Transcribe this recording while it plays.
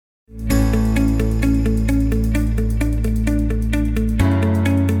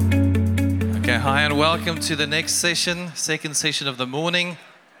Hi, and welcome to the next session, second session of the morning.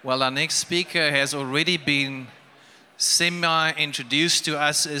 Well, our next speaker has already been semi-introduced to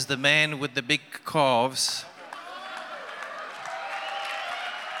us as the man with the big calves.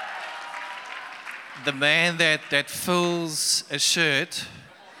 The man that fills a shirt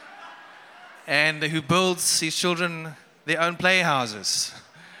and who builds his children their own playhouses.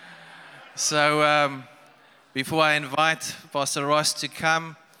 So before I invite Pastor Ross to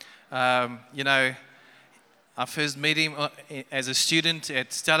come, I first met him as a student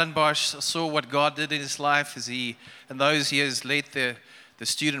at Stellenbosch. Saw what God did in his life as he, in those years, led the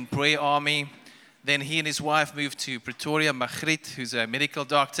student prayer army. Then he and his wife moved to Pretoria. Magritte, who's a medical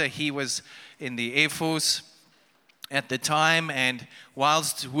doctor, he was in the Air Force at the time, and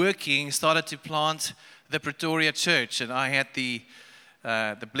whilst working, started to plant the Pretoria Church. And I had the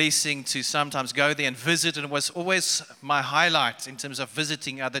blessing to sometimes go there and visit, and it was always my highlight in terms of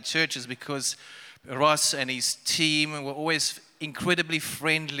visiting other churches because Ross and his team were always incredibly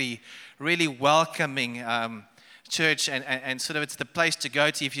friendly, really welcoming church, and sort of it's the place to go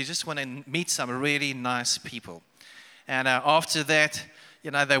to if you just want to meet some really nice people. And after that,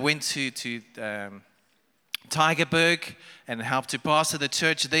 they went to Tygerberg and helped to pastor the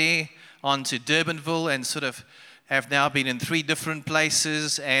church there, on to Durbanville, and sort of have now been in 3 different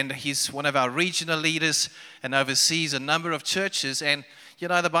places, and he's one of our regional leaders and oversees a number of churches. And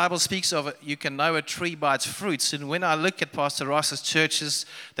the Bible speaks of you can know a tree by its fruits. And when I look at Pastor Ross's churches,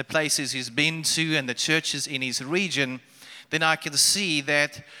 the places he's been to and the churches in his region, then I can see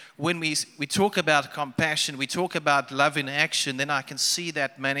that when we talk about compassion, we talk about love in action, then I can see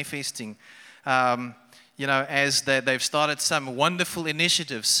that manifesting. As they've started some wonderful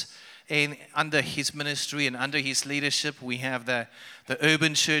initiatives under his ministry and under his leadership. We have the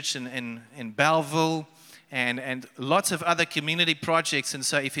urban church in Belleville and lots of other community projects. And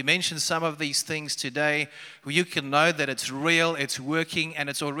so if he mentions some of these things today, you can know that it's real, it's working, and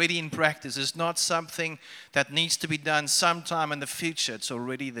it's already in practice. It's not something that needs to be done sometime in the future. It's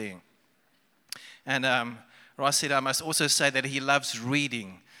already there. And Ross said, I must also say that he loves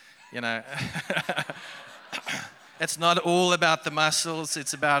reading. It's not all about the muscles,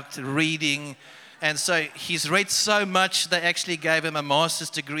 it's about reading. And so he's read so much, they actually gave him a master's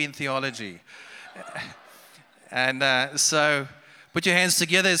degree in theology. And so put your hands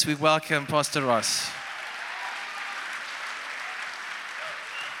together as we welcome Pastor Ross.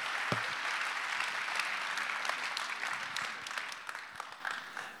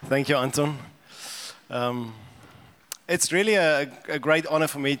 Thank you, Anton. It's really a great honor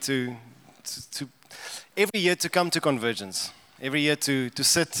for me to every year to come to Convergence, every year to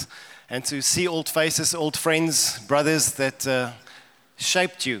sit and to see old faces, old friends, brothers that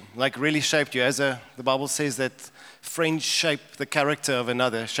shaped you, like really shaped you. As the Bible says that friends shape the character of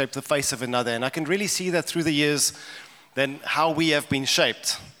another, shape the face of another. And I can really see that through the years, then how we have been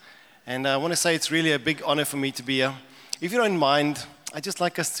shaped. And I want to say it's really a big honor for me to be here. If you don't mind, I'd just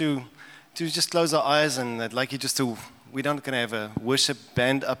like us to just close our eyes, and I'd like you just to, we're not going to have a worship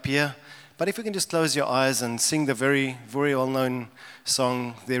band up here, but if you can just close your eyes and sing the very, very well-known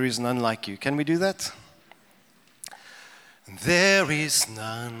song, There Is None Like You. Can we do that? There is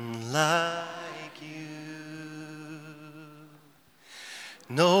none like you.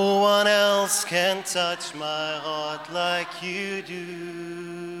 No one else can touch my heart like you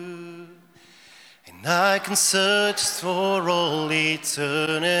do. And I can search for all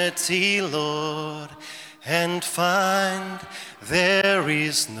eternity, Lord, and find there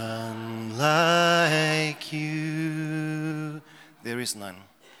is none like you. There is none.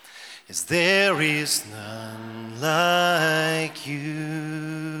 Yes, there is none like you.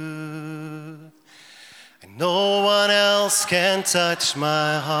 And no one else can touch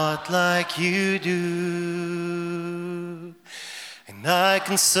my heart like you do. And I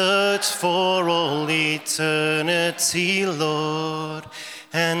can search for all eternity, Lord,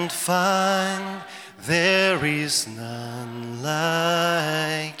 and find there is none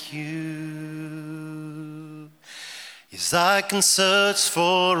like you. Yes, I can search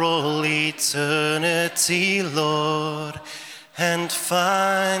for all eternity, Lord, and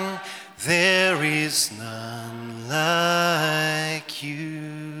find there is none like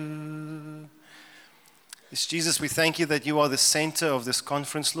you. Yes, Jesus, we thank you that you are the center of this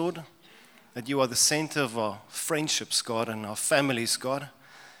conference, Lord, that you are the center of our friendships, God, and our families, God.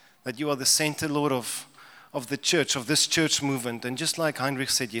 That you are the center, Lord, of the church, of this church movement. And just like Heinrich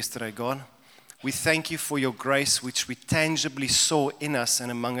said yesterday, God, we thank you for your grace, which we tangibly saw in us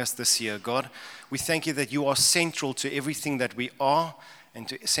and among us this year, God. We thank you that you are central to everything that we are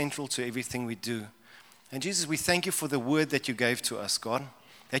and central to everything we do. And Jesus, we thank you for the word that you gave to us, God.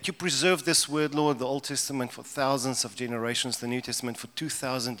 that you preserve this word, Lord, the Old Testament for thousands of generations, the New Testament for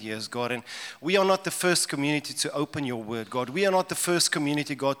 2,000 years, God. And we are not the first community to open your word, God. We are not the first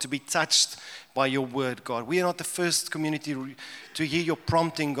community, God, to be touched by your word, God. We are not the first community to hear your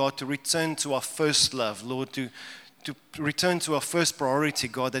prompting, God, to return to our first love, Lord, to return to our first priority,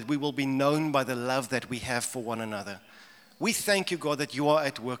 God, that we will be known by the love that we have for one another. We thank you, God, that you are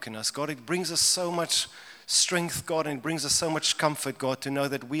at work in us, God. It brings us so much strength, God, and it brings us so much comfort, God, to know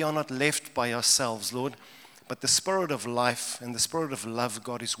that we are not left by ourselves, Lord, but the Spirit of life and the Spirit of love,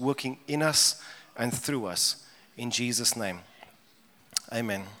 God, is working in us and through us. In Jesus' name,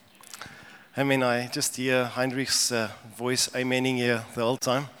 amen. Amen. I just hear Heinrich's voice amening here the whole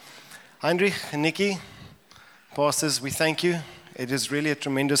time. Heinrich and Nikki, pastors, we thank you. It is really a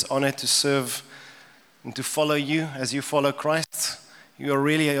tremendous honor to serve and to follow you as you follow Christ. You are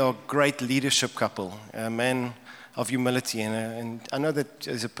really a great leadership couple, a man of humility. And I know that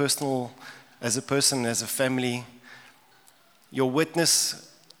as a person, as a family, your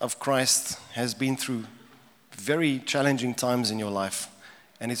witness of Christ has been through very challenging times in your life.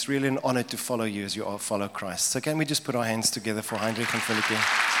 And it's really an honor to follow you as you follow Christ. So can we just put our hands together for Heinrich and Philippe?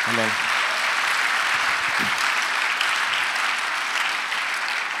 Amen.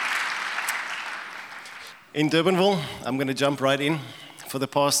 In Durbanville, I'm going to jump right in. For the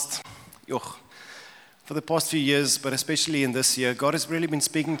past few years, but especially in this year, God has really been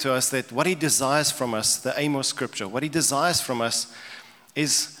speaking to us that what He desires from us, the aim of Scripture, what He desires from us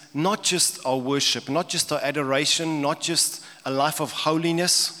is not just our worship, not just our adoration, not just a life of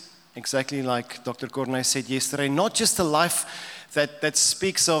holiness, exactly like Dr. Cornay said yesterday, not just a life that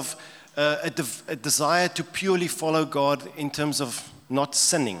speaks of a desire to purely follow God in terms of not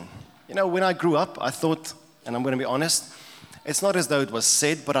sinning. You know, when I grew up, I thought, and I'm going to be honest, it's not as though it was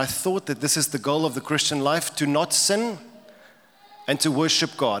said, but I thought that this is the goal of the Christian life, to not sin and to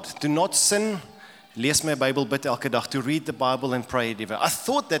worship God. To not sin, lees my Bible bid elke dag, to read the Bible and pray. I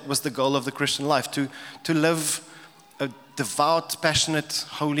thought that was the goal of the Christian life, to live a devout, passionate,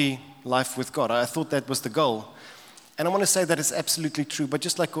 holy life with God. I thought that was the goal. And I want to say that it's absolutely true, but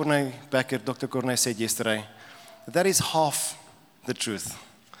just like Cornay Becker, Dr. Cornay said yesterday, that is half the truth.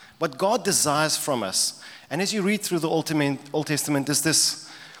 What God desires from us, and as you read through the Old Testament, is this.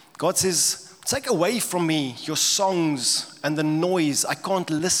 God says, take away from me your songs and the noise. I can't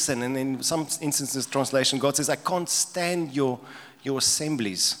listen. And in some instances, translation, God says, I can't stand your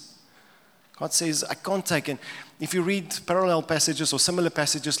assemblies. God says, I can't take it. If you read parallel passages or similar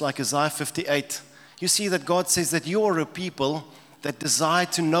passages like Isaiah 58, you see that God says that you are a people that desire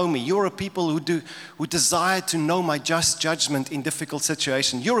to know me. You're a people who desire to know my just judgment in difficult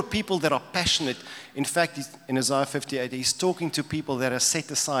situations. You're a people that are passionate. In fact, in Isaiah 58, he's talking to people that have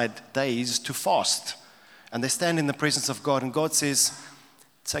set aside days to fast. And they stand in the presence of God. And God says,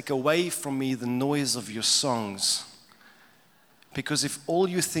 take away from me the noise of your songs. Because if all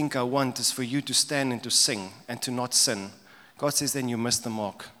you think I want is for you to stand and to sing and to not sin, God says, then you miss the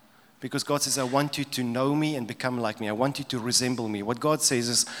mark. Because God says, I want you to know me and become like me. I want you to resemble me. What God says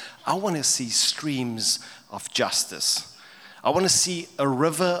is, I want to see streams of justice. I want to see a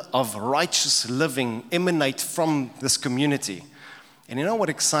river of righteous living emanate from this community. And you know what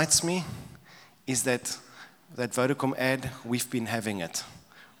excites me? Is that Vodacom ad, we've been having it.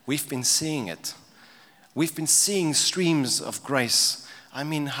 We've been seeing it. We've been seeing streams of grace. I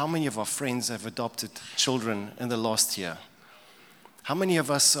mean, how many of our friends have adopted children in the last year? How many of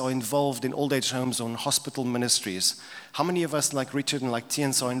us are involved in old age homes or in hospital ministries? How many of us, like Richard and like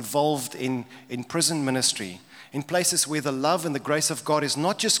Tiens, are involved in prison ministry, in places where the love and the grace of God is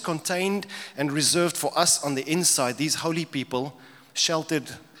not just contained and reserved for us on the inside, these holy people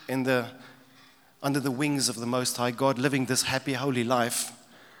sheltered under the wings of the Most High God, living this happy, holy life,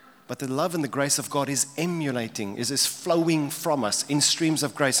 but the love and the grace of God is emulating, is flowing from us in streams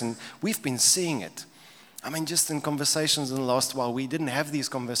of grace, and we've been seeing it. I mean, just in conversations in the last while, we didn't have these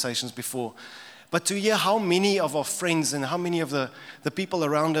conversations before. But to hear how many of our friends and how many of the people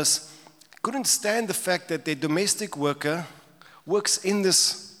around us couldn't stand the fact that their domestic worker works in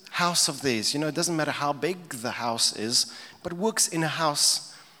this house of theirs. You know, it doesn't matter how big the house is, but works in a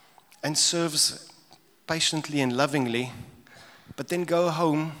house and serves patiently and lovingly, but then go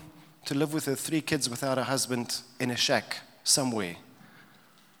home to live with her 3 kids without a husband in a shack somewhere.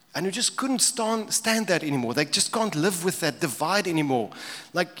 And we just couldn't stand that anymore. They just can't live with that divide anymore.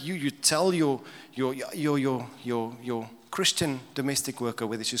 Like you tell your Christian domestic worker,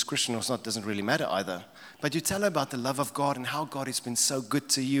 whether she's Christian or not, doesn't really matter either. But you tell her about the love of God and how God has been so good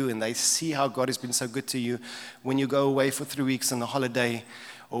to you, and they see how God has been so good to you when you go away for 3 weeks on a holiday,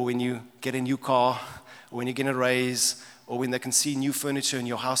 or when you get a new car, or when you get a raise, or when they can see new furniture in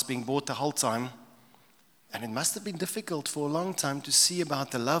your house being bought the whole time. And it must have been difficult for a long time to see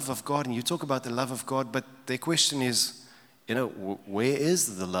about the love of God. And you talk about the love of God, but their question is, where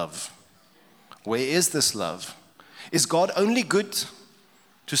is the love? Where is this love? Is God only good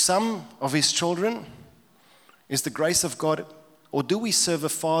to some of his children? Is the grace of God, or do we serve a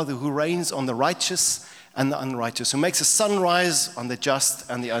Father who reigns on the righteous and the unrighteous, who makes a sunrise on the just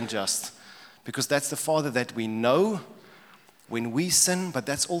and the unjust? Because that's the Father that we know when we sin, but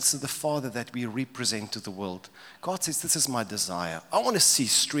that's also the Father that we represent to the world. God says, this is my desire. I want to see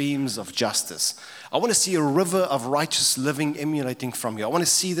streams of justice. I want to see a river of righteous living emanating from you. I want to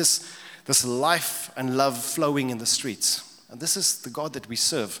see this life and love flowing in the streets. And this is the God that we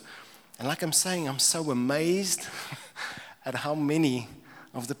serve. And like I'm saying, I'm so amazed at how many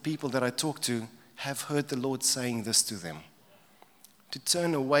of the people that I talk to have heard the Lord saying this to them. To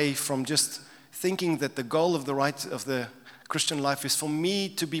turn away from just thinking that the goal of the Christian life is for me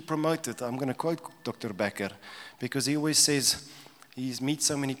to be promoted. I'm going to quote Dr. Becker, because he always says he meets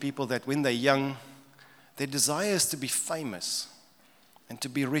so many people that when they're young, their desire is to be famous and to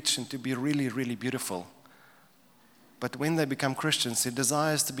be rich and to be really, really beautiful. But when they become Christians, their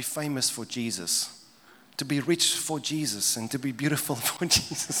desire is to be famous for Jesus, to be rich for Jesus, and to be beautiful for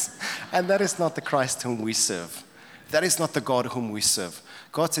Jesus. And that is not the Christ whom we serve. That is not the God whom we serve.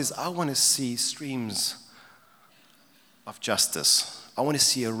 God says, I want to see streams of justice. I want to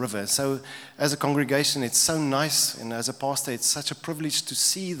see a river. So as a congregation, it's so nice, and as a pastor, it's such a privilege to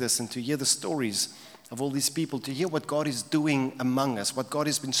see this and to hear the stories of all these people, to hear what God is doing among us, what God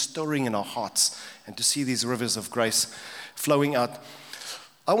has been stirring in our hearts, and to see these rivers of grace flowing out.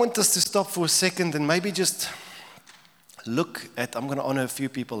 I want us to stop for a second and maybe just look at, I'm going to honor a few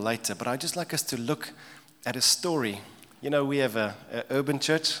people later, but I'd just like us to look at a story. We have an urban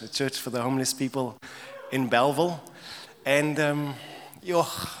church, a church for the homeless people in Belleville. And I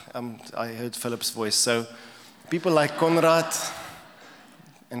heard Philip's voice. So people like Conrad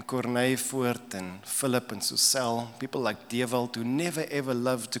and Corneille Voort and Philip and Susel, people like Dewald, who never ever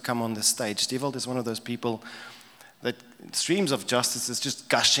loved to come on the stage. Dewald is one of those people that streams of justice is just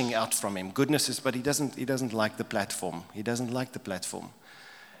gushing out from him. Goodness is, but he doesn't like the platform. He doesn't like the platform.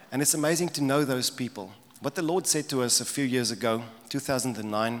 And it's amazing to know those people. What the Lord said to us a few years ago,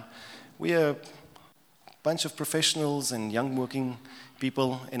 2009, we are a bunch of professionals and young working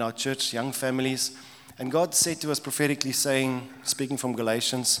people in our church, young families. And God said to us prophetically saying, speaking from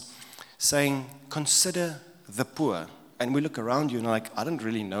Galatians, saying, consider the poor. And we look around you and like, I don't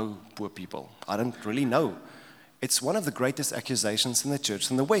really know poor people. I don't really know. It's one of the greatest accusations in the church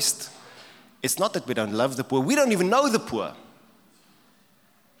in the West. It's not that we don't love the poor. We don't even know the poor.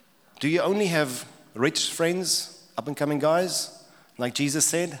 Do you only have rich friends, up-and-coming guys? Like Jesus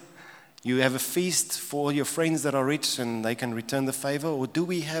said, you have a feast for all your friends that are rich and they can return the favor? Or do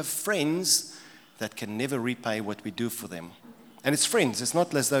we have friends that can never repay what we do for them? And it's friends. It's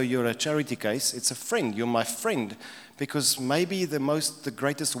not as though you're a charity case. It's a friend. You're my friend. Because maybe the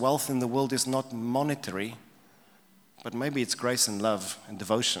greatest wealth in the world is not monetary, but maybe it's grace and love and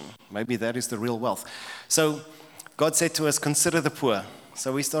devotion. Maybe that is the real wealth. So God said to us, consider the poor.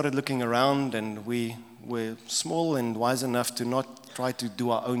 So we started looking around, and we were small and wise enough to not try to do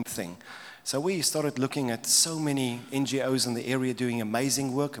our own thing. So we started looking at so many NGOs in the area doing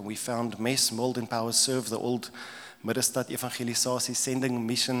amazing work, and we found MES, Mold and Power Serve, the old Middestad Evangelisasie sending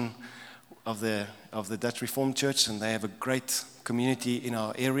mission of the Dutch Reformed Church, and they have a great community in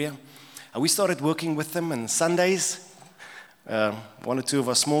our area. And we started working with them on Sundays. One or two of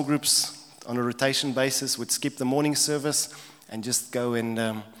our small groups on a rotation basis would skip the morning service and just go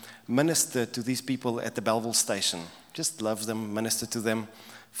and minister to these people at the Belleville station. Just love them, minister to them,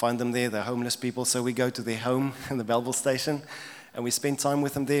 find them there, they're homeless people. So we go to their home in the Belleville station, and we spend time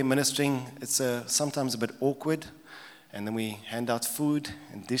with them there ministering. It's sometimes a bit awkward, and then we hand out food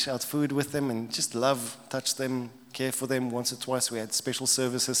and dish out food with them and just love, touch them, care for them. Once or twice we had special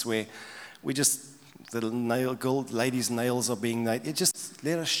services where we just, the ladies' nails are being made. It just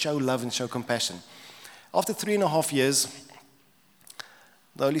let us show love and show compassion. After 3.5 years,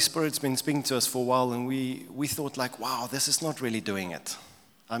 the Holy Spirit's been speaking to us for a while, and we thought like, wow, this is not really doing it.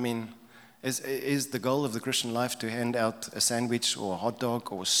 I mean, is the goal of the Christian life to hand out a sandwich or a hot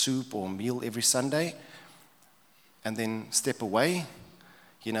dog or a soup or a meal every Sunday and then step away?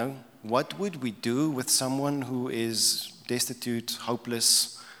 You know, what would we do with someone who is destitute,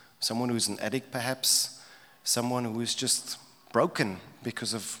 hopeless, someone who's an addict perhaps, someone who is just broken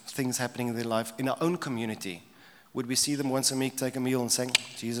because of things happening in their life in our own community? Would we see them once a week, take a meal and say,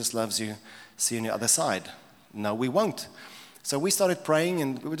 Jesus loves you, see you on the other side? No, we won't. So we started praying,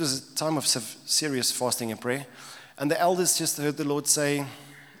 and it was a time of serious fasting and prayer. And the elders just heard the Lord say,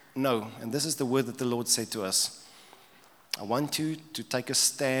 no. And this is the word that the Lord said to us. I want you to take a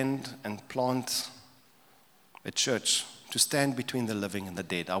stand and plant a church, to stand between the living and the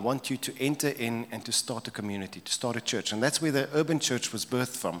dead. I want you to enter in and to start a community, to start a church. And that's where the urban church was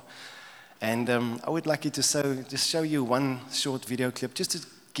birthed from. And I would like you to just show you one short video clip, just to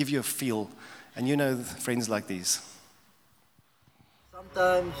give you a feel. And you know friends like these.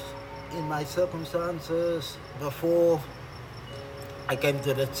 Sometimes in my circumstances, before I came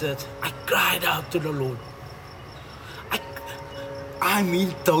to the church, I cried out to the Lord. I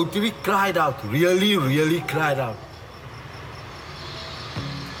mean, totally cried out, really, really cried out.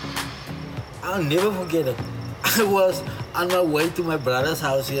 I'll never forget it. I was on my way to my brother's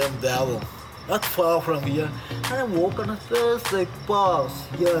house here in Bellville, not far from here. And I walk on a Thursday past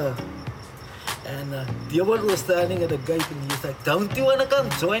here. And Dion was standing at the gate and he's like, don't you want to come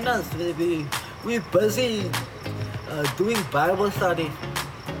join us? We're busy doing Bible study.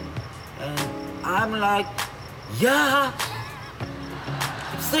 And I'm like, yeah.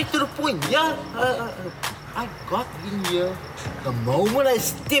 Straight to the point, yeah. I got in here. The moment I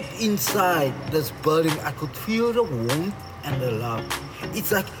stepped inside this building, I could feel the warmth and the love.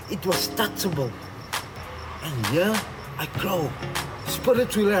 It's like it was touchable. And here, I grow.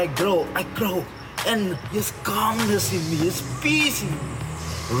 Spiritually, I grow. And there's calmness in me, there's peace in me.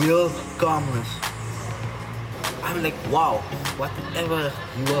 Real calmness. I'm like, wow, whatever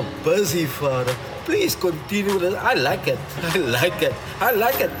you are busy, Father, please continue with it. I like it.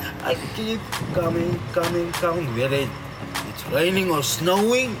 I keep coming. Whether it's raining or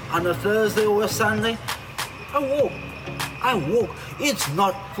snowing on a Thursday or a Sunday, I walk. It's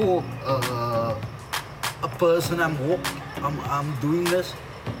not for a person I'm doing this.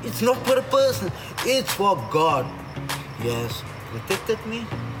 It's not for a person. It's for God. Yes, protected me.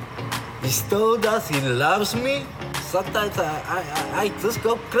 He still does. He loves me. Sometimes I just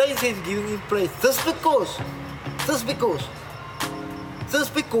go crazy giving him praise. Just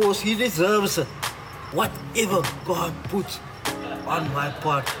because he deserves it. Whatever God puts on my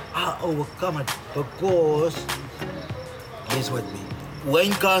part, I overcome it because he's with me.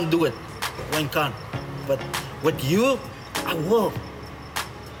 Wayne can't do it. But with you, I will.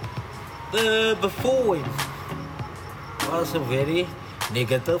 Before Wayne, I was a very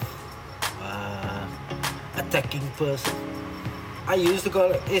negative, attacking person. I used to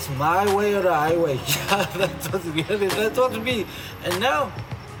call it, it's my way or the highway. Yeah, that was me. And now,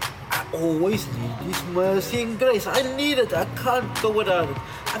 I always need His mercy and grace. I need it. I can't go without it.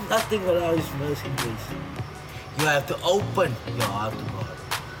 I'm nothing without His mercy and grace. You have to open your heart to God.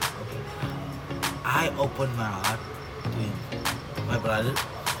 Okay? I opened my heart to Him. My brother,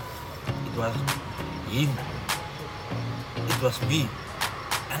 it was Him. It was me.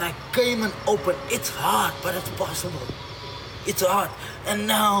 And I came and opened. It's hard, but it's possible. It's hard. And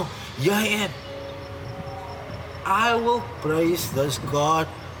now, here I am. I will praise this God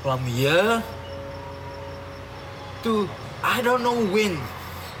from here to I don't know when,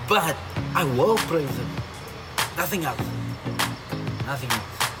 but I will praise Him. Nothing else. Nothing else.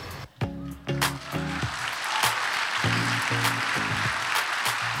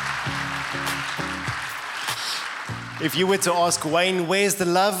 If you were to ask Wayne, where's the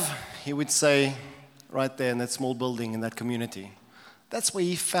love? He would say, right there in that small building, in that community. That's where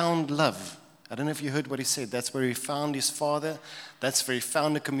he found love. I don't know if you heard what he said. That's where he found his father. That's where he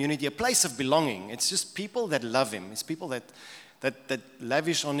found a community, a place of belonging. It's just people that love him. It's people that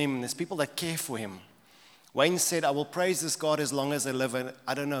lavish on him. There's people that care for him. Wayne said, I will praise this God as long as I live. And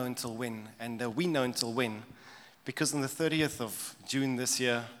I don't know until when. And we know until when. Because on the 30th of June this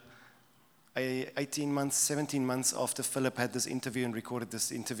year, 17 months after Philip had this interview and recorded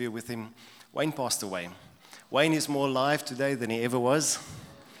this interview with him, Wayne passed away. Wayne is more alive today than he ever was.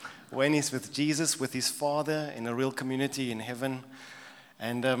 Wayne is with Jesus, with his Father, in a real community in heaven.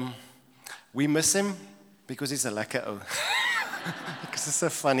 And we miss him because he's a lekker. Because he's so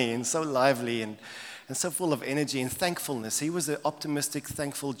funny and so lively and so full of energy and thankfulness. He was an optimistic,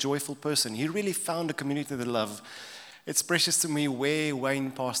 thankful, joyful person. He really found a community to love. It's precious to me where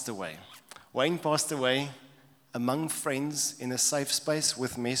Wayne passed away. Wayne passed away among friends in a safe space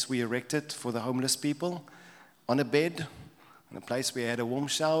with mess we erected for the homeless people, on a bed, in a place where he had a warm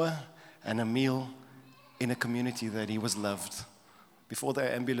shower and a meal in a community that he was loved. Before the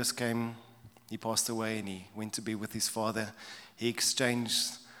ambulance came, he passed away and he went to be with his Father. He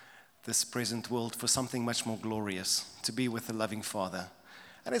exchanged this present world for something much more glorious, to be with a loving Father.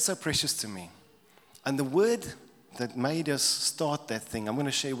 And it's so precious to me. And the word that made us start that thing, I'm going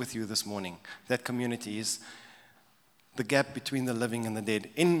to share with you this morning, that community is the gap between the living and the dead.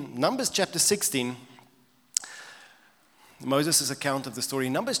 In Numbers chapter 16, Moses' account of the story.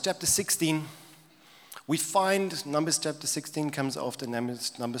 Numbers chapter 16, we find Numbers chapter 16 comes after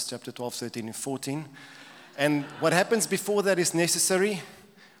Numbers chapter 12, 13, and 14. And what happens before that is necessary.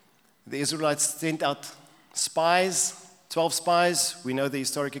 The Israelites sent out spies, 12 spies. We know the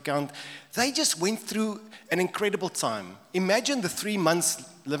historic account. They just went through an incredible time. Imagine the 3 months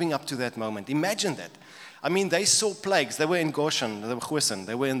living up to that moment. Imagine that. I mean, they saw plagues. They were in Goshen,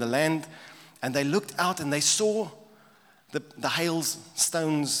 they were in the land, and they looked out and they saw the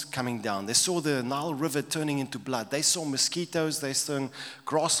hailstones coming down. They saw the Nile River turning into blood. They saw mosquitoes. They saw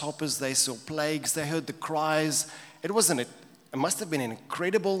grasshoppers. They saw plagues. They heard the cries. It must have been an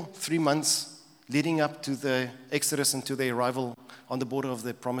incredible 3 months leading up to the Exodus and to the arrival on the border of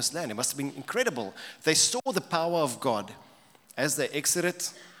the Promised Land. It must have been incredible. They saw the power of God. As they exited,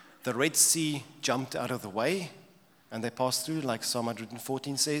 the Red Sea jumped out of the way, and they passed through, like Psalm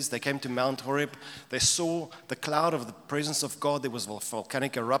 114 says. They came to Mount Horeb. They saw the cloud of the presence of God. There was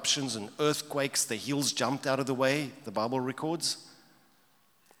volcanic eruptions and earthquakes. The hills jumped out of the way, the Bible records.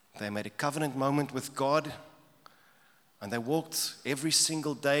 They made a covenant moment with God, and they walked every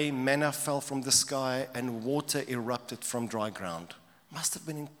single day. Manna fell from the sky, and water erupted from dry ground. Must have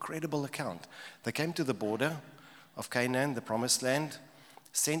been an incredible account. They came to the border of Canaan, the Promised Land,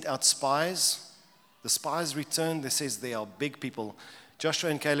 sent out spies. The spies returned. They says they are big people.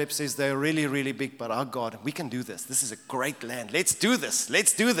 Joshua and Caleb says they're really, really big, but our God, we can do this. This is a great land. Let's do this.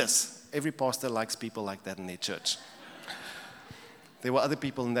 Let's do this. Every pastor likes people like that in their church. There were other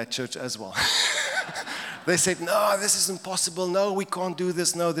people in that church as well. They said, no, this is impossible. No, we can't do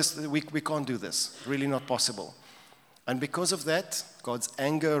this. No, we can't do this. Really not possible. And because of that, God's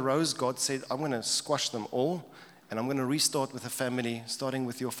anger arose. God said, I'm going to squash them all. And I'm going to restart with a family, starting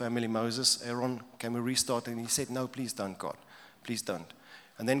with your family, Moses, Aaron. Can we restart? And he said, no, please don't, God. Please don't.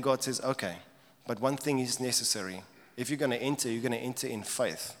 And then God says, okay, but one thing is necessary. If you're going to enter, you're going to enter in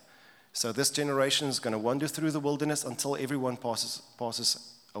faith. So this generation is going to wander through the wilderness until everyone passes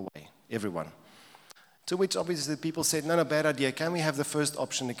away. Everyone. To which obviously the people said, no, bad idea. Can we have the first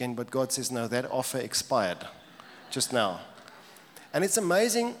option again? But God says, no, that offer expired just now. And it's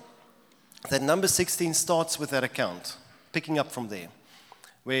amazing that number 16 starts with that account, picking up from there,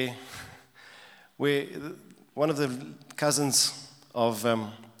 where one of the cousins of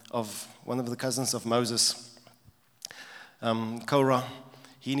Moses, Korah,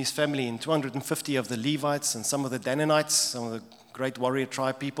 he and his family and 250 of the Levites and some of the Danites, some of the great warrior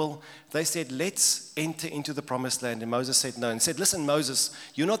tribe people, they said, let's enter into the Promised Land. And Moses said no, and said, listen, Moses,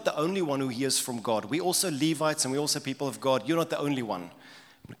 you're not the only one who hears from God. We're also Levites and we're also people of God. You're not the only one.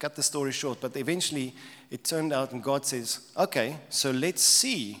 We'll cut the story short, but eventually it turned out and God says, okay, so let's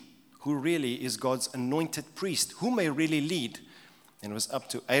see who really is God's anointed priest, who may really lead. And it was up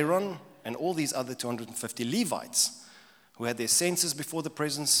to Aaron and all these other 250 Levites who had their senses before the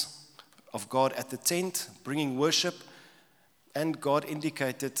presence of God at the tent, bringing worship. And God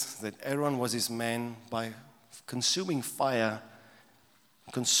indicated that Aaron was his man by consuming fire,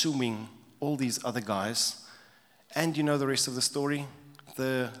 consuming all these other guys. And you know the rest of the story.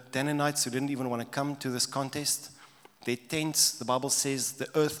 The Danites who didn't even want to come to this contest, their tents, the Bible says, the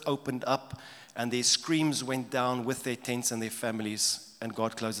earth opened up and their screams went down with their tents and their families, and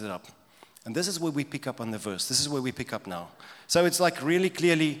God closed it up. And this is where we pick up on the verse. This is where we pick up now. So it's like really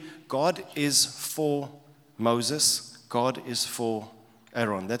clearly, God is for Moses, God is for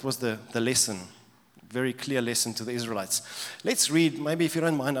Aaron. That was the lesson, very clear lesson to the Israelites. Let's read, maybe if you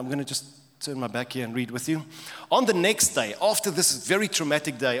don't mind, I'm going to just turn my back here and read with you. On the next day, after this very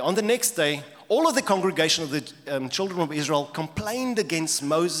traumatic day, on the next day, all of the congregation of the children of Israel complained against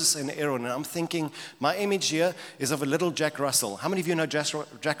Moses and Aaron. And I'm thinking, my image here is of a little Jack Russell. How many of you know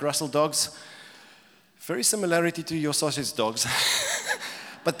Jack Russell dogs? Very similarity to your sausage dogs.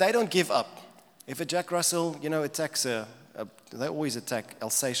 But they don't give up. If a Jack Russell, attacks they always attack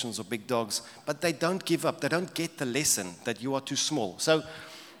Alsatians or big dogs, but they don't give up. They don't get the lesson that you are too small. So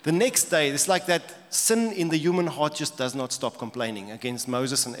the next day, it's like that sin in the human heart just does not stop complaining against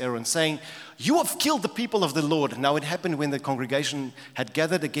Moses and Aaron, saying, you have killed the people of the Lord. Now it happened when the congregation had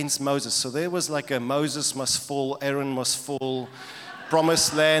gathered against Moses. So there was like a Moses must fall, Aaron must fall,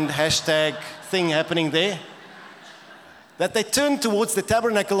 promised land, hashtag thing happening there. That they turned towards the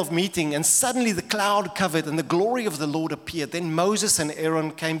tabernacle of meeting, and suddenly the cloud covered and the glory of the Lord appeared. Then Moses and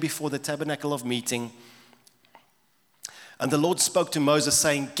Aaron came before the tabernacle of meeting. And the Lord spoke to Moses,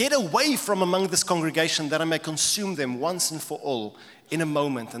 saying, get away from among this congregation, that I may consume them once and for all in a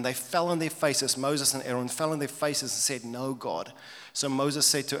moment. And they fell on their faces. Moses and Aaron fell on their faces and said, no, God. So Moses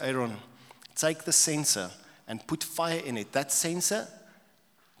said to Aaron, take the censer and put fire in it. That censer,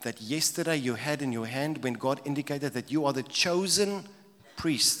 that yesterday you had in your hand when God indicated that you are the chosen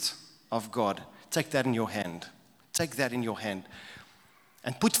priest of God. Take that in your hand. Take that in your hand.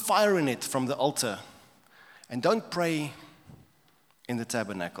 And put fire in it from the altar. And don't pray in the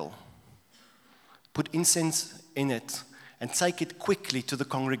tabernacle. Put incense in it and take it quickly to the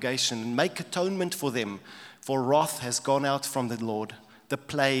congregation and make atonement for them, for wrath has gone out from the Lord. The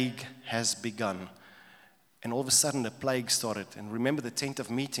plague has begun. And all of a sudden the plague started. And remember, the tent of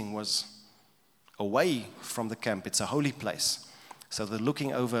meeting was away from the camp. It's a holy place. So they're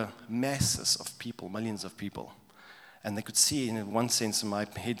looking over masses of people, millions of people. And they could see, in one sense, in my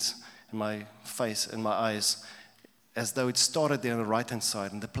head, in my face, in my eyes, as though it started there on the right-hand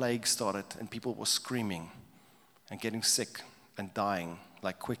side, and the plague started, and people were screaming and getting sick and dying,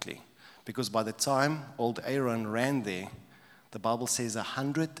 like quickly. Because by the time old Aaron ran there, the Bible says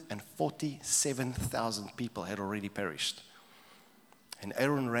 147,000 people had already perished. And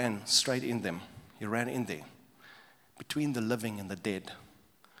Aaron ran straight in them. He ran in there, between the living and the dead.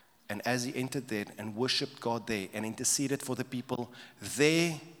 And as he entered there and worshipped God there and interceded for the people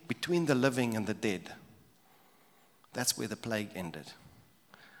there, between the living and the dead, that's where the plague ended.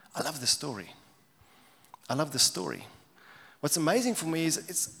 I love the story. I love the story. What's amazing for me is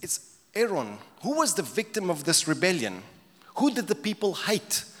it's Aaron. Who was the victim of this rebellion? Who did the people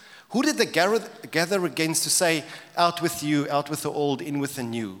hate? Who did they gather against to say, out with you, out with the old, in with the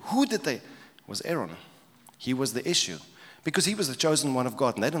new? Who did they? It was Aaron. He was the issue. Because he was the chosen one of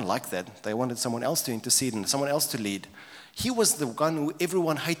God, and they didn't like that. They wanted someone else to intercede and someone else to lead. He was the one who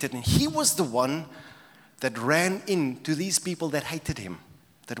everyone hated, and he was the one that ran into these people that hated him,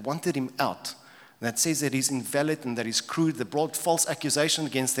 that wanted him out. And that says that he's invalid and that he's crude, that brought false accusation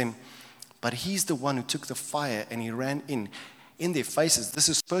against them. But he's the one who took the fire and he ran in their faces. This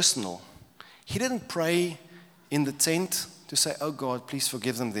is personal. He didn't pray in the tent to say, oh God, please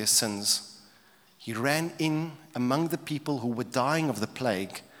forgive them their sins. He ran in among the people who were dying of the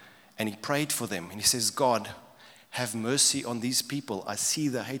plague, and he prayed for them. And he says, God, have mercy on these people. I see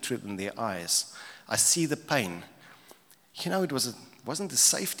the hatred in their eyes. I see the pain. You know, it wasn't a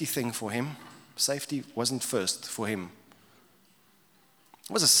safety thing for him. Safety wasn't first for him.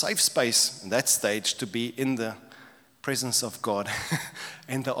 It was a safe space in that stage to be in the presence of God,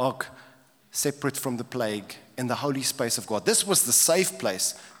 in the ark, separate from the plague, in the holy space of God. This was the safe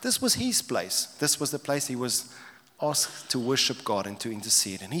place. This was his place. This was the place he was asked to worship God and to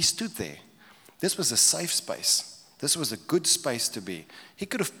intercede. And he stood there. This was a safe space. This was a good space to be. He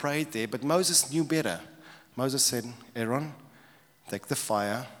could have prayed there, but Moses knew better. Moses said, Aaron, take the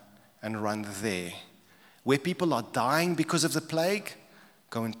fire and run there. Where people are dying because of the plague,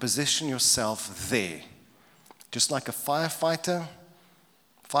 go and position yourself there. Just like a firefighter,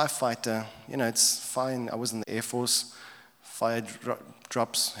 you know, it's fine. I was in the Air Force. Fire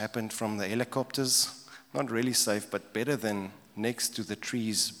drops happened from the helicopters. Not really safe, but better than next to the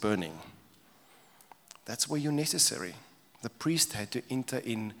trees burning. That's where you're necessary. The priest had to enter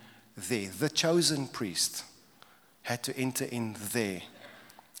in there. The chosen priest had to enter in there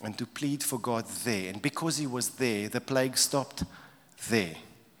and to plead for God there. And because he was there, the plague stopped there.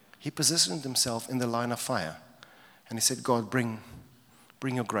 He positioned himself in the line of fire. And he said, God, bring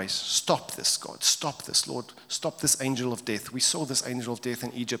your grace. Stop this, God. Stop this, Lord. Stop this angel of death. We saw this angel of death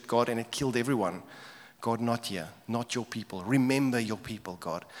in Egypt, God, and it killed everyone. God, not here. Not your people. Remember your people,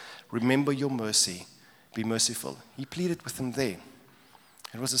 God. Remember your mercy. Be merciful. He pleaded with them there.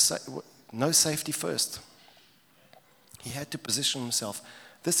 It was no safety first. He had to position himself.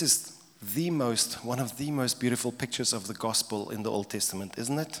 This is one of the most beautiful pictures of the gospel in the Old Testament,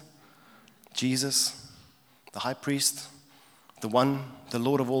 isn't it? Jesus, the high priest, the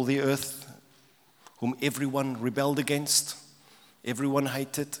Lord of all the earth, whom everyone rebelled against, everyone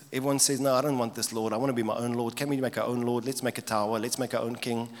hated. Everyone says, no, I don't want this Lord. I want to be my own Lord. Can we make our own Lord? Let's make a tower. Let's make our own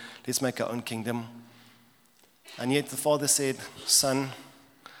king. Let's make our own kingdom. And yet the Father said, Son,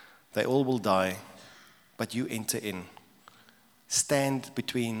 they all will die, but you enter in. Stand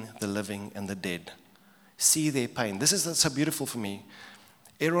between the living and the dead. See their pain. This is so beautiful for me.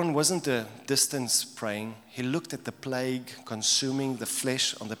 Aaron wasn't a distance praying. He looked at the plague consuming the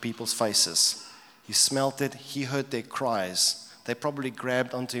flesh on the people's faces. He smelt it. He heard their cries. They probably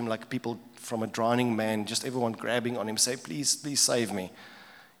grabbed onto him like people from a drowning man, just everyone grabbing on him, say, please, please save me.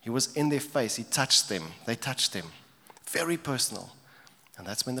 He was in their face. He touched them. They touched him. Very personal. And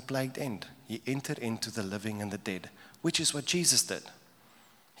that's when the plague ended. He entered into the living and the dead, which is what Jesus did.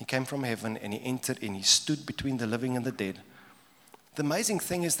 He came from heaven and he entered in. He stood between the living and the dead. The amazing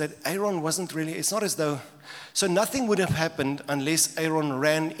thing is that Aaron wasn't really, it's not as though, so nothing would have happened unless Aaron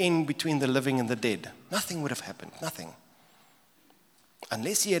ran in between the living and the dead. Nothing would have happened, nothing.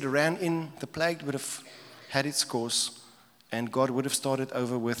 Unless he had ran in, the plague would have had its course, and God would have started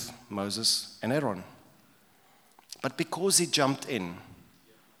over with Moses and Aaron. But because he jumped in,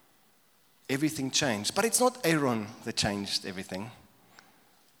 everything changed. But it's not Aaron that changed everything.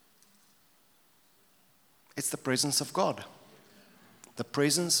 It's the presence of God. The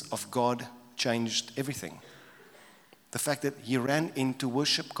presence of God changed everything. The fact that he ran in to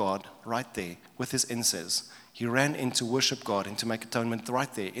worship God right there with his incense. He ran in to worship God and to make atonement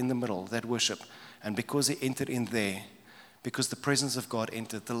right there in the middle, that worship. And because he entered in there, because the presence of God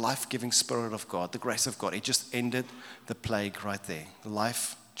entered, the life-giving Spirit of God, the grace of God, it just ended the plague right there. The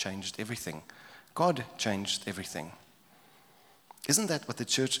life changed everything. God changed everything. Isn't that what the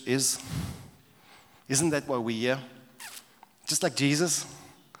church is? Isn't that why we're here? Just like Jesus,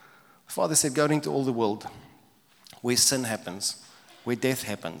 the Father said, go into all the world where sin happens, where death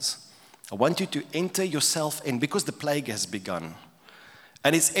happens. I want you to enter yourself in because the plague has begun.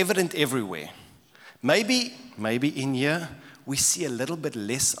 And it's evident everywhere. Maybe in here we see a little bit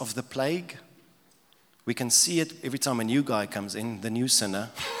less of the plague. We can see it every time a new guy comes in, the new sinner.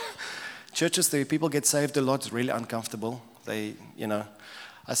 Churches, the people get saved a lot. It's really uncomfortable.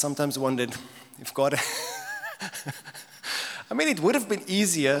 I sometimes wondered if God... it would have been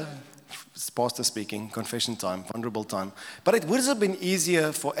easier, pastor speaking, confession time, vulnerable time, but it would have been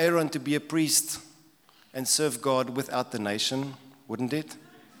easier for Aaron to be a priest and serve God without the nation, wouldn't it?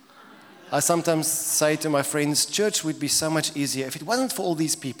 I sometimes say to my friends, church would be so much easier if it wasn't for all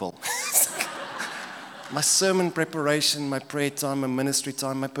these people. My sermon preparation, my prayer time, my ministry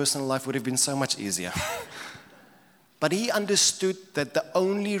time, my personal life would have been so much easier. But he understood that the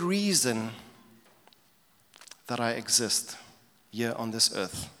only reason that I exist here on this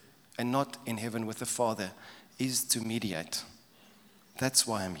earth and not in heaven with the Father is to mediate. That's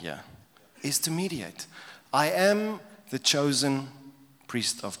why I'm here, is to mediate. I am the chosen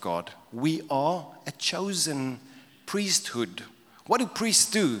priest of God. We are a chosen priesthood. What do priests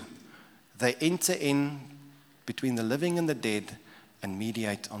do? They enter in between the living and the dead and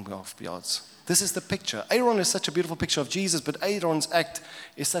mediate on behalf of God. This is the picture. Aaron is such a beautiful picture of Jesus, but Aaron's act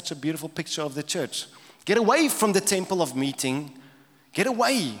is such a beautiful picture of the church. Get away from the temple of meeting. Get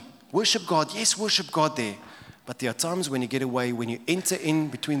away. Worship God. Yes, worship God there. But there are times when you get away, when you enter in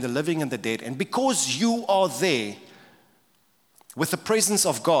between the living and the dead. And because you are there with the presence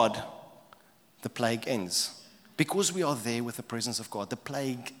of God, the plague ends. Because we are there with the presence of God, the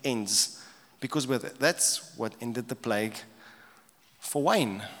plague ends. Because that's what ended the plague for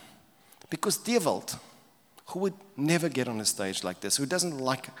Wayne. Because Dewald, who would never get on a stage like this, who doesn't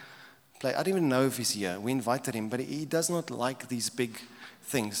like play, I don't even know if he's here. We invited him, but he does not like these big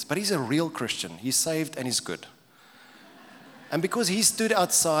things. But he's a real Christian. He's saved and he's good. And because he stood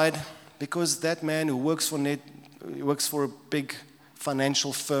outside, because that man who works for works for a big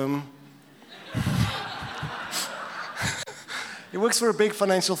financial firm. He works for a big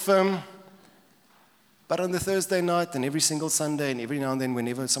financial firm. But on the Thursday night and every single Sunday and every now and then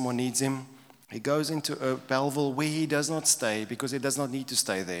whenever someone needs him, he goes into a Belleville where he does not stay because he does not need to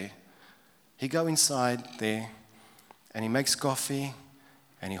stay there. He goes inside there and he makes coffee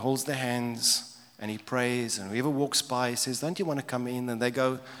and he holds their hands and he prays, and whoever walks by, he says, don't you want to come in? And they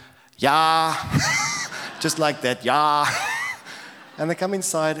go, yeah, just like that, yeah. And they come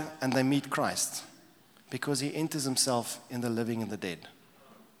inside and they meet Christ because he enters himself in the living and the dead,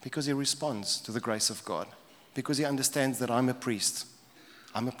 because he responds to the grace of God, because he understands that I'm a priest.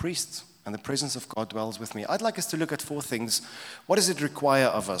 I'm a priest, and the presence of God dwells with me. I'd like us to look at 4 things. What does it require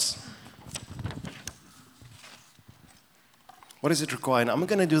of us? What does it require? And I'm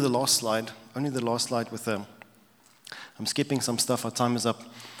going to do the last slide, only the last slide with I'm skipping some stuff, our time is up.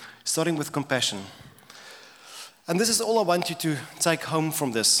 Starting with compassion. And this is all I want you to take home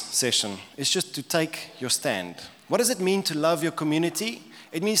from this session. It's just to take your stand. What does it mean to love your community?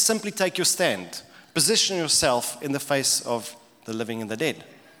 It means simply take your stand. Position yourself in the face of the living and the dead.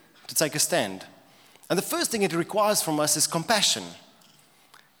 To take a stand. And the first thing it requires from us is compassion.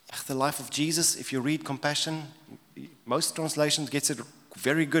 The life of Jesus, if you read compassion, most translations gets it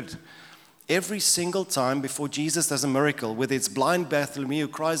very good. Every single time before Jesus does a miracle, whether it's blind Bartholomew who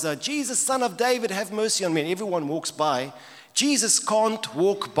cries out, Jesus, Son of David, have mercy on me, and everyone walks by, Jesus can't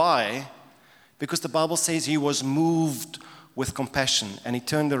walk by because the Bible says he was moved with compassion, and he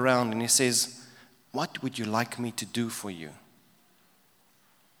turned around and he says, what would you like me to do for you?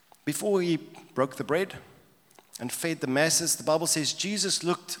 Before he broke the bread and fed the masses, the Bible says Jesus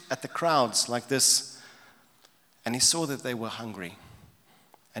looked at the crowds like this, and he saw that they were hungry.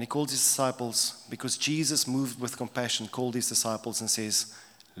 And he called his disciples, because Jesus, moved with compassion, called his disciples and says,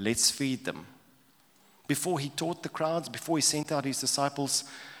 let's feed them. before he taught the crowds, before he sent out his disciples,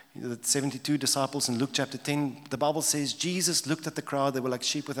 the 72 disciples in Luke chapter 10, the Bible says Jesus looked at the crowd. They were like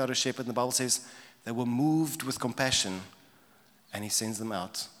sheep without a shepherd. And the Bible says they were moved with compassion, and he sends them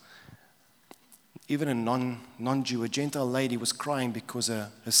out. Even a non-Jew, a Gentile lady was crying because her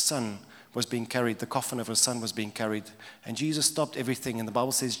son was being carried. The coffin of her son was being carried. And Jesus stopped everything. And the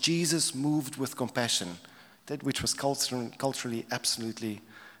Bible says Jesus moved with compassion, that which was culturally absolutely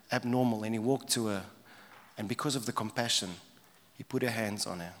abnormal. And he walked to her. And because of the compassion, he put her hands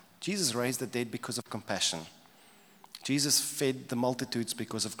on her. Jesus raised the dead because of compassion. Jesus fed the multitudes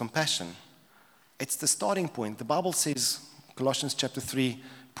because of compassion. It's the starting point. The Bible says, Colossians chapter 3,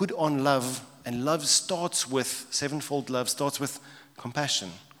 put on love. And love starts with, sevenfold love starts with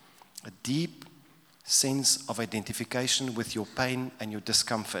compassion. A deep sense of identification with your pain and your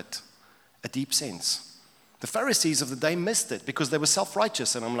discomfort. A deep sense. The Pharisees of the day missed it because they were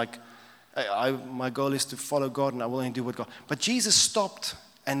self-righteous. And I'm like, my goal is to follow God and I will only do what God. But Jesus stopped,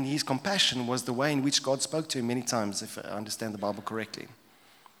 and his compassion was the way in which God spoke to him many times, if I understand the Bible correctly.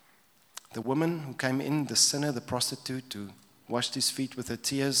 The woman who came in, the sinner, the prostitute, who washed his feet with her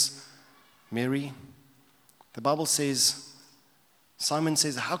tears, Mary, the Bible says, Simon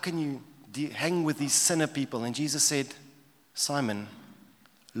says, how can you hang with these sinner people? And Jesus said, Simon,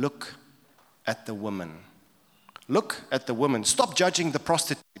 look at the woman. Look at the woman. Stop judging the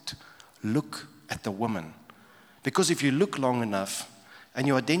prostitute. Look at the woman. Because if you look long enough and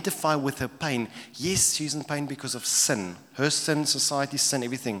you identify with her pain, yes, she's in pain because of sin. Her sin, society's sin,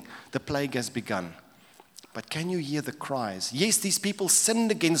 everything. The plague has begun. But can you hear the cries? Yes, these people sinned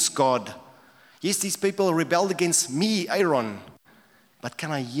against God. Yes, these people rebelled against me, Aaron. But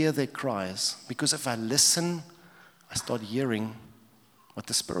can I hear their cries? Because if I listen, I start hearing what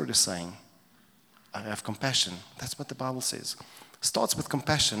the Spirit is saying. I have compassion. That's what the Bible says. It starts with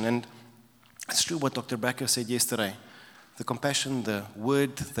compassion. And it's true what Dr. Becker said yesterday. The compassion, the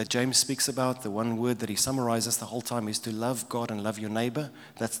word that James speaks about, the one word that he summarizes the whole time is to love God and love your neighbor.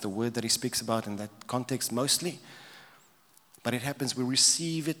 That's the word that he speaks about in that context mostly. But it happens, we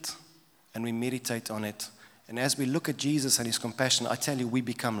receive it and we meditate on it. And as we look at Jesus and his compassion, I tell you, we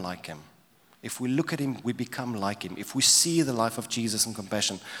become like him. If we look at him, we become like him. If we see the life of Jesus and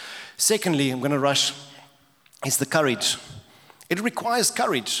compassion. Secondly, I'm going to rush, is the courage. It requires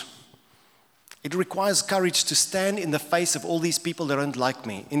courage. It requires courage to stand in the face of all these people that don't like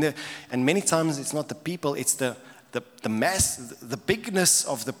me. And many times it's not the people, it's the mass, the bigness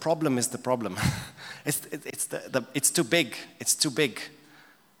of the problem is the problem. It's too big. It's too big.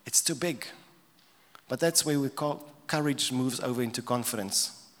 It's too big. But that's where courage moves over into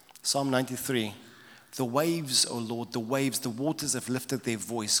confidence. Psalm 93. The waves, O Lord, the waters have lifted their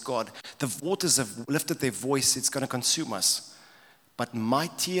voice. God, the waters have lifted their voice. It's going to consume us. But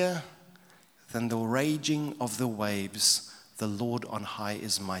mightier than the raging of the waves, the Lord on high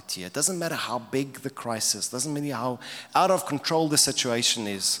is mightier. It doesn't matter how big the crisis, doesn't matter how out of control the situation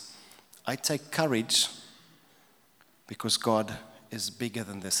is. I take courage because God is bigger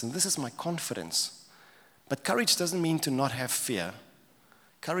than this. And this is my confidence. But courage doesn't mean to not have fear.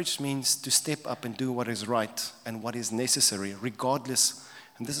 Courage means to step up and do what is right and what is necessary, regardless.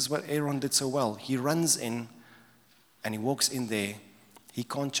 And this is what Aaron did so well. He runs in and he walks in there. He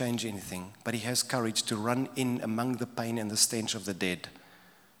can't change anything, but he has courage to run in among the pain and the stench of the dead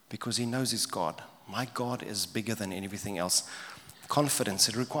because he knows his God. My God is bigger than everything else. Confidence.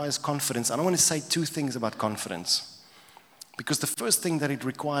 It requires confidence. And I want to say two things about confidence. Because the first thing that it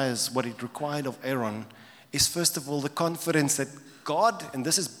requires, what it required of Aaron, is first of all the confidence that God, and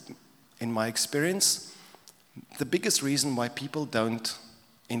this is in my experience, the biggest reason why people don't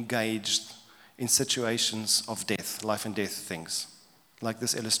engage in situations of death, life and death things, like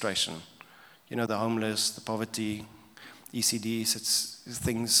this illustration. You know, the homeless, the poverty, ECDs, it's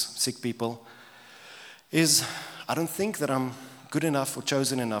things, sick people, is I don't think that I'm good enough or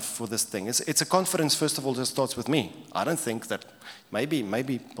chosen enough for this thing. It's a confidence, first of all, that starts with me. I don't think that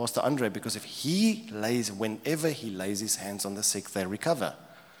maybe Pastor Andre, because whenever he lays his hands on the sick, they recover.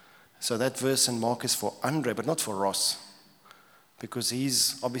 So that verse in Mark is for Andre, but not for Ross, because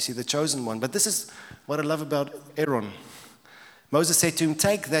he's obviously the chosen one. But this is what I love about Aaron. Moses said to him,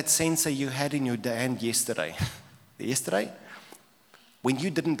 take that censer you had in your hand yesterday. Yesterday? When you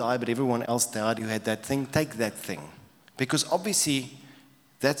didn't die, but everyone else died, you had that thing, take that thing. Because obviously,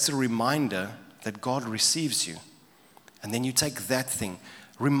 that's a reminder that God receives you. And then you take that thing.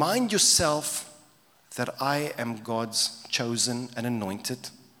 Remind yourself that I am God's chosen and anointed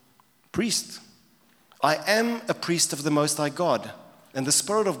priest. I am a priest of the Most High God. And the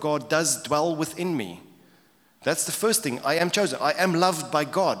Spirit of God does dwell within me. That's the first thing. I am chosen. I am loved by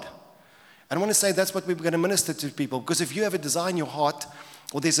God. And I want to say that's what we're going to minister to people, because if you have a desire in your heart,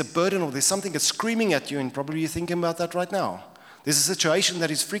 or there's a burden, or there's something that's screaming at you, and probably you're thinking about that right now. There's a situation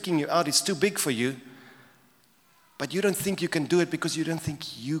that is freaking you out, it's too big for you, but you don't think you can do it because you don't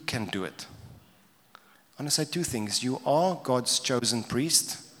think you can do it. I want to say two things. You are God's chosen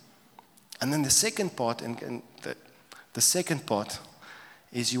priest. And then the second part, the second part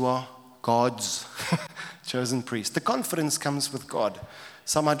is you are God's chosen priest. The confidence comes with God.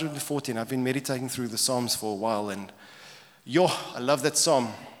 Psalm 114, I've been meditating through the Psalms for a while, and I love that psalm.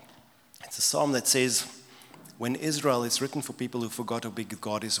 It's a psalm that says, when Israel, it's written for people who forgot how big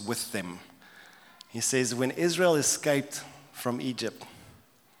God is with them. He says, when Israel escaped from Egypt,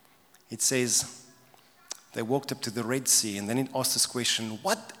 it says, they walked up to the Red Sea, and then it asked this question,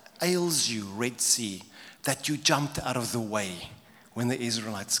 what ails you, Red Sea, that you jumped out of the way when the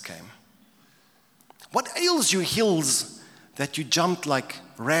Israelites came? What ails you, hills, that you jumped like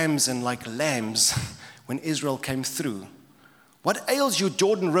rams and like lambs when Israel came through? What ails you,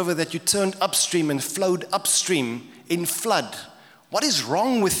 Jordan River, that you turned upstream and flowed upstream in flood? What is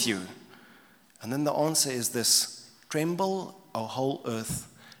wrong with you? And then the answer is this: tremble, O whole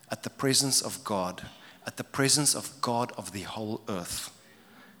earth, at the presence of God, at the presence of God of the whole earth.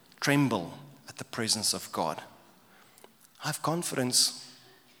 Tremble at the presence of God. I have confidence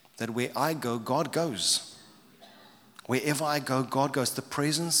that where I go, God goes. Wherever I go, God goes. The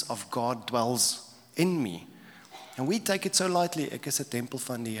presence of God dwells in me. And we take it so lightly. Ek is 'n tempel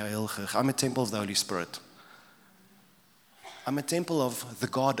van die Heilige. I'm a temple of the Holy Spirit. I'm a temple of the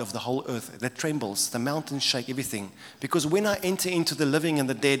God of the whole earth that trembles. The mountains shake, everything. Because when I enter into the living and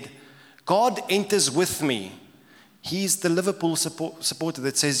the dead, God enters with me. He's the Liverpool supporter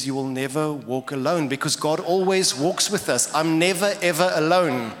that says you will never walk alone, because God always walks with us. I'm never, ever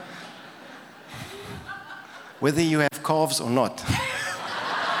alone. Whether you have calves or not.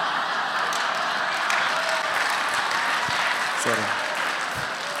 Sorry.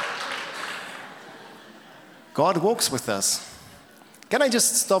 God walks with us. Can I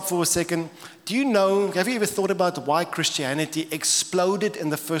just stop for a second? Do you know, have you ever thought about why Christianity exploded in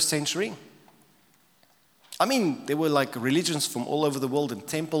the first century? I mean, there were like religions from all over the world and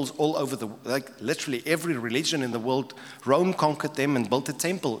temples all over literally every religion in the world. Rome conquered them and built a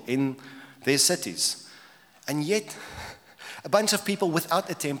temple in their cities. And yet, a bunch of people without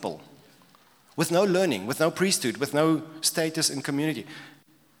a temple, with no learning, with no priesthood, with no status in community,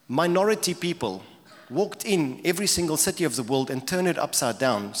 minority people walked in every single city of the world and turned it upside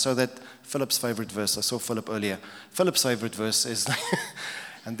down, so that Philip's favorite verse, I saw Philip earlier, Philip's favorite verse is,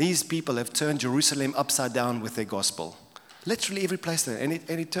 and these people have turned Jerusalem upside down with their gospel. Literally every place there, and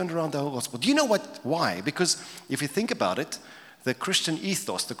it turned around the whole gospel. Do you know why? Because if you think about it, the Christian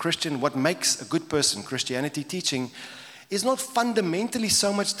ethos, what makes a good person, Christianity teaching, is not fundamentally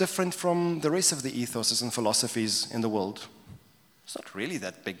so much different from the rest of the ethoses and philosophies in the world. It's not really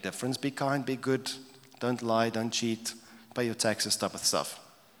that big difference. Be kind, be good, don't lie, don't cheat, pay your taxes, type of stuff.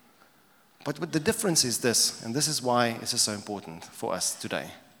 But the difference is this, and this is why this is so important for us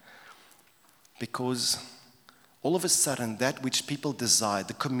today. Because all of a sudden, that which people desire,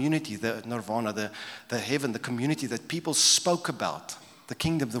 the community, the nirvana, the heaven, the community that people spoke about, the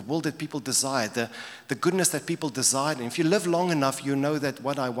kingdom, the world that people desired, the goodness that people desired. And if you live long enough, you know that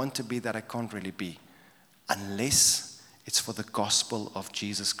what I want to be, that I can't really be, unless it's for the gospel of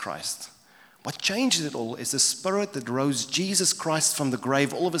Jesus Christ. What changes it all is the Spirit that rose Jesus Christ from the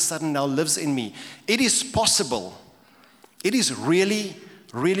grave all of a sudden now lives in me. It is possible. It is really,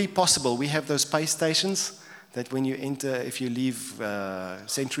 really possible. We have those pay stations that when you enter, if you leave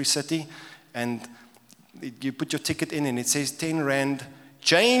Century City, and you put your ticket in and it says 10 Rand,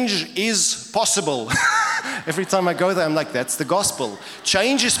 change is possible. Every time I go there, I'm like, that's the gospel.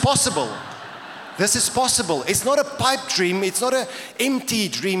 Change is possible. This is possible. It's not a pipe dream. It's not an empty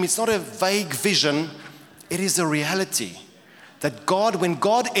dream. It's not a vague vision. It is a reality that God, when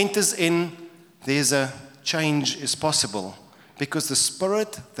God enters in, there's a change is possible, because the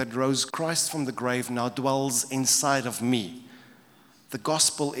Spirit that rose Christ from the grave now dwells inside of me. The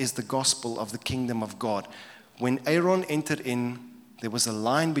gospel is the gospel of the kingdom of God. When Aaron entered in, there was a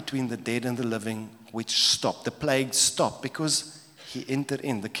line between the dead and the living which stopped. The plague stopped because he entered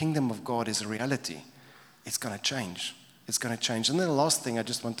in. The kingdom of God is a reality. It's going to change. It's going to change. And then the last thing I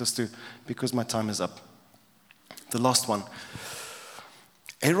just want us to, because my time is up. The last one.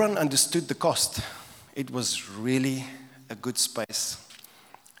 Aaron understood the cost. It was really a good space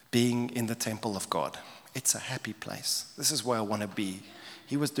being in the temple of God. It's a happy place. This is where I want to be.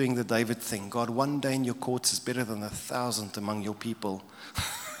 He was doing the David thing. God, one day in your courts is better than 1,000 among your people.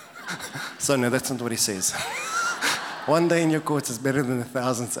 So no, that's not what he says. One day in your courts is better than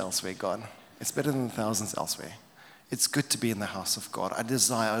 1,000 elsewhere, God. It's better than thousands elsewhere. It's good to be in the house of God. I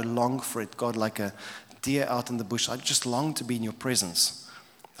desire, I long for it, God, like a deer out in the bush. I just long to be in your presence.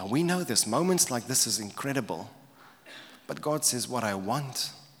 Now we know this. Moments like this is incredible. But God says, what I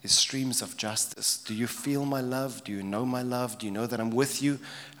want is streams of justice. Do you feel my love? Do you know my love? Do you know that I'm with you?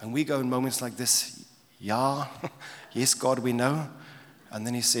 And we go in moments like this, yeah, yes, God, we know. And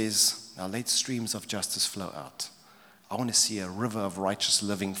then he says, now let streams of justice flow out. I want to see a river of righteous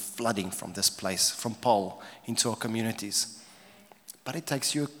living flooding from this place, from Paul into our communities. But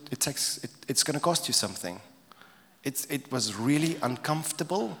it's going to cost you something. It was really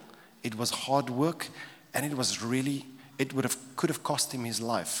uncomfortable. It was hard work, and could have cost him his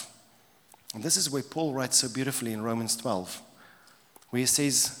life. And this is where Paul writes so beautifully in Romans 12, where he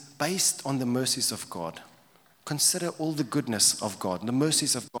says, based on the mercies of God, consider all the goodness of God, the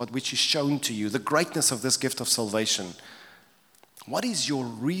mercies of God which is shown to you, the greatness of this gift of salvation. What is your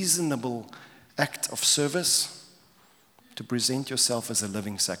reasonable act of service? To present yourself as a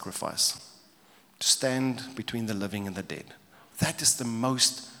living sacrifice, to stand between the living and the dead. That is the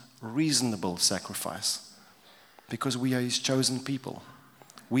most reasonable sacrifice, because we are his chosen people.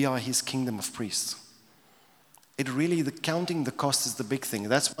 We are his kingdom of priests. Counting the cost is the big thing.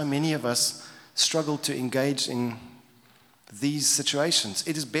 That's why many of us struggle to engage in these situations.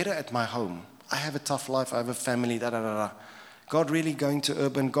 It is better at my home. I have a tough life. I have a family. God really going to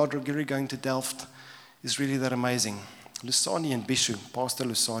Urban, God really going to Delft is really that amazing. Lusani and Bishu, Pastor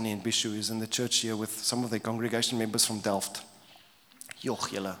Lusani and Bishu is in the church here with some of the congregation members from Delft. Joch,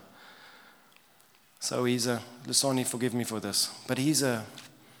 julle. So Lusani, forgive me for this, but he's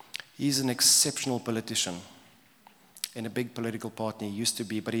an exceptional politician in a big political party. He used to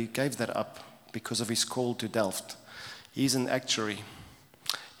be, but he gave that up because of his call to Delft. He's an actuary.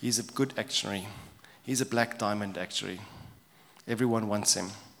 He's a good actuary. He's a black diamond actuary. Everyone wants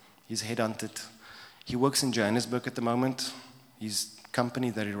him. He's headhunted. He works in Johannesburg at the moment. His company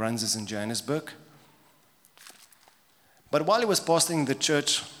that he runs is in Johannesburg. But while he was pastoring the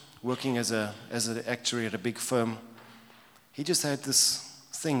church, working as an actuary at a big firm, he just had this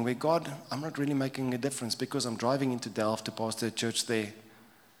thing where, God, I'm not really making a difference because I'm driving into Delft to pastor a church there.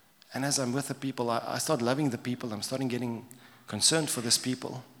 And as I'm with the people, I start loving the people. I'm starting getting concerned for these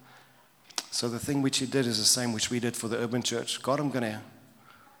people. So the thing which he did is the same which we did for the urban church. God, I'm going to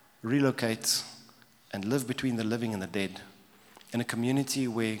relocate and live between the living and the dead in a community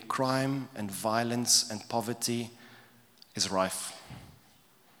where crime and violence and poverty is rife.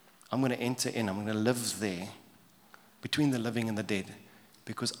 I'm going to enter in. I'm going to live there between the living and the dead,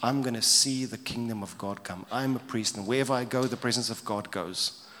 because I'm going to see the kingdom of God come. I'm a priest, and wherever I go, the presence of God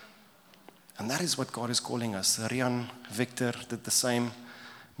goes. And that is what God is calling us. Rian Victor did the same,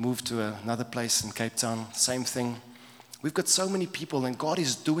 moved to another place in Cape Town, same thing. We've got so many people, and God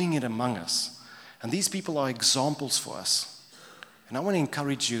is doing it among us. And these people are examples for us. And I want to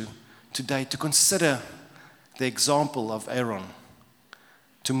encourage you today to consider the example of Aaron,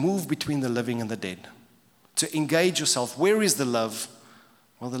 to move between the living and the dead, to engage yourself. Where is the love?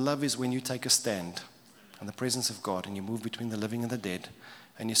 Well, the love is when you take a stand in the presence of God and you move between the living and the dead,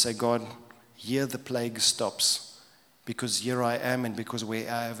 and you say, God, here the plague stops, because here I am, and because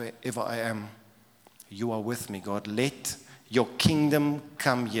wherever I am, you are with me, God. Let your kingdom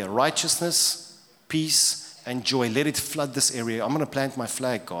come here. Righteousness, peace, and joy. Let it flood this area. I'm going to plant my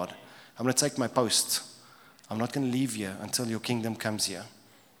flag, God. I'm going to take my post. I'm not going to leave here until your kingdom comes here.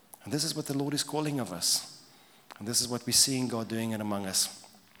 And this is what the Lord is calling of us. And this is what we're seeing God doing it among us.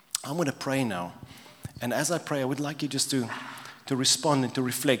 I'm going to pray now. And as I pray, I would like you just to respond and to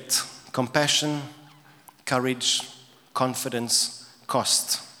reflect. Compassion, courage, confidence,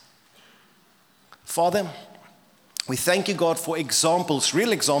 cost. Father, we thank you, God, for examples,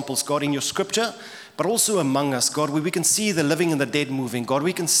 real examples, God, in your scripture, but also among us, God, where we can see the living and the dead moving. God,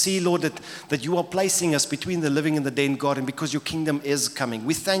 we can see, Lord, that you are placing us between the living and the dead, God, and because your kingdom is coming.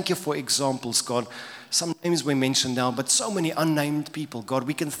 We thank you for examples, God. Some names we mentioned now, but so many unnamed people, God.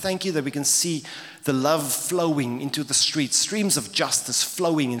 We can thank you that we can see the love flowing into the streets, streams of justice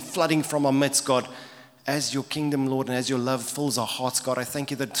flowing and flooding from our midst, God. As your kingdom, Lord, and as your love fills our hearts, God, I thank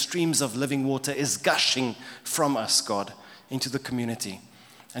you that streams of living water is gushing from us, God, into the community.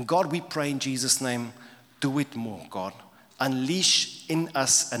 And God, we pray in Jesus' name, do it more, God. Unleash in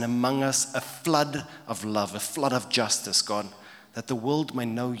us and among us a flood of love, a flood of justice, God, that the world may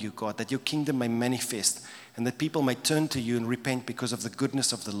know you, God, that your kingdom may manifest, and that people may turn to you and repent because of the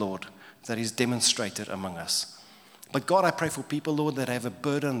goodness of the Lord that is demonstrated among us. But God, I pray for people, Lord, that have a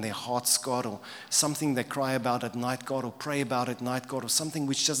burden in their hearts, God, or something they cry about at night, God, or pray about at night, God, or something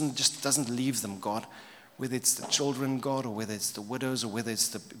which doesn't leave them, God. whether it's the children, God, or whether it's the widows, or whether it's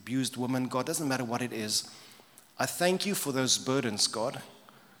the abused woman, God, doesn't matter what it is. I thank you for those burdens, God.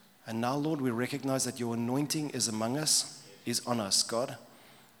 And now, Lord, we recognize that your anointing is among us, is on us, God.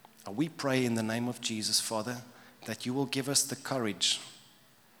 And we pray in the name of Jesus, Father, that you will give us the courage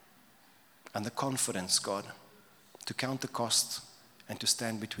and the confidence, God, to count the cost and to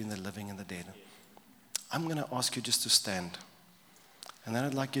stand between the living and the dead. I'm going to ask you just to stand. And then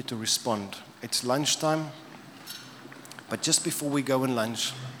I'd like you to respond. It's lunchtime, but just before we go and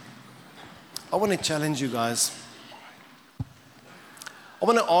lunch, I want to challenge you guys. I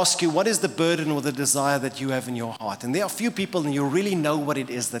want to ask you, what is the burden or the desire that you have in your heart? And there are a few people, and you really know what it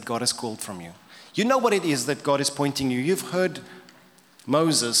is that God has called from you. You know what it is that God is pointing you. You've heard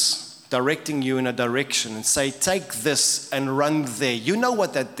Moses directing you in a direction and say, take this and run there. You know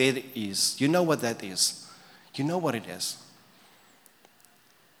what that there is. You know what that is. You know what it is.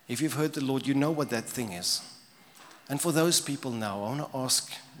 If you've heard the Lord, you know what that thing is. And for those people now, I want to ask,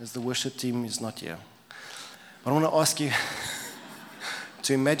 as the worship team is not here, but I want to ask you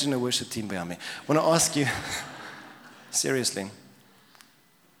to imagine a worship team behind me. I want to ask you, seriously,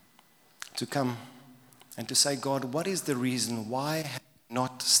 to come and to say, God, what is the reason why have you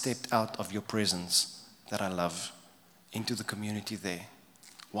not stepped out of your presence that I love into the community there?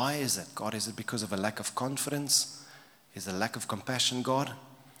 Why is it, God? Is it because of a lack of confidence? Is it a lack of compassion, God?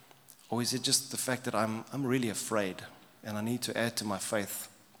 Or is it just the fact that I'm really afraid and I need to add to my faith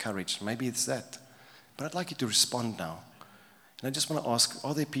courage? Maybe it's that. But I'd like you to respond now. And I just want to ask,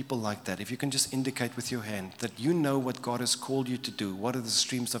 are there people like that? If you can just indicate with your hand that you know what God has called you to do, what are the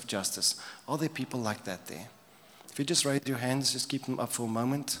streams of justice? Are there people like that there? If you just raise your hands, just keep them up for a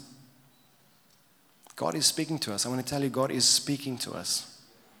moment. God is speaking to us. I want to tell you, God is speaking to us.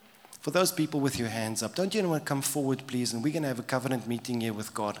 For those people with your hands up, don't you want to come forward, please? And we're going to have a covenant meeting here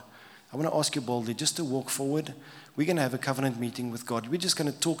with God. I want to ask you boldly just to walk forward. We're going to have a covenant meeting with God. We're just going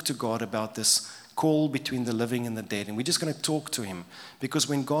to talk to God about this call between the living and the dead. And we're just going to talk to him. Because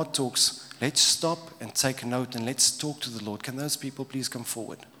when God talks, let's stop and take note and let's talk to the Lord. Can those people please come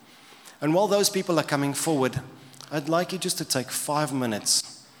forward? And while those people are coming forward, I'd like you just to take 5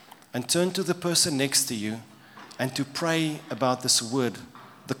 minutes and turn to the person next to you and to pray about this word,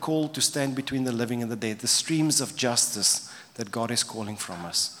 the call to stand between the living and the dead, the streams of justice that God is calling from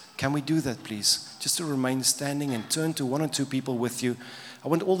us. Can we do that, please? Just to remain standing and turn to 1 or 2 people with you. I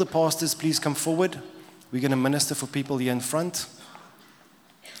want all the pastors, please come forward. We're going to minister for people here in front.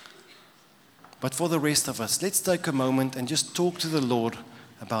 But for the rest of us, let's take a moment and just talk to the Lord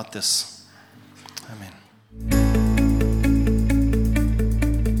about this. Amen.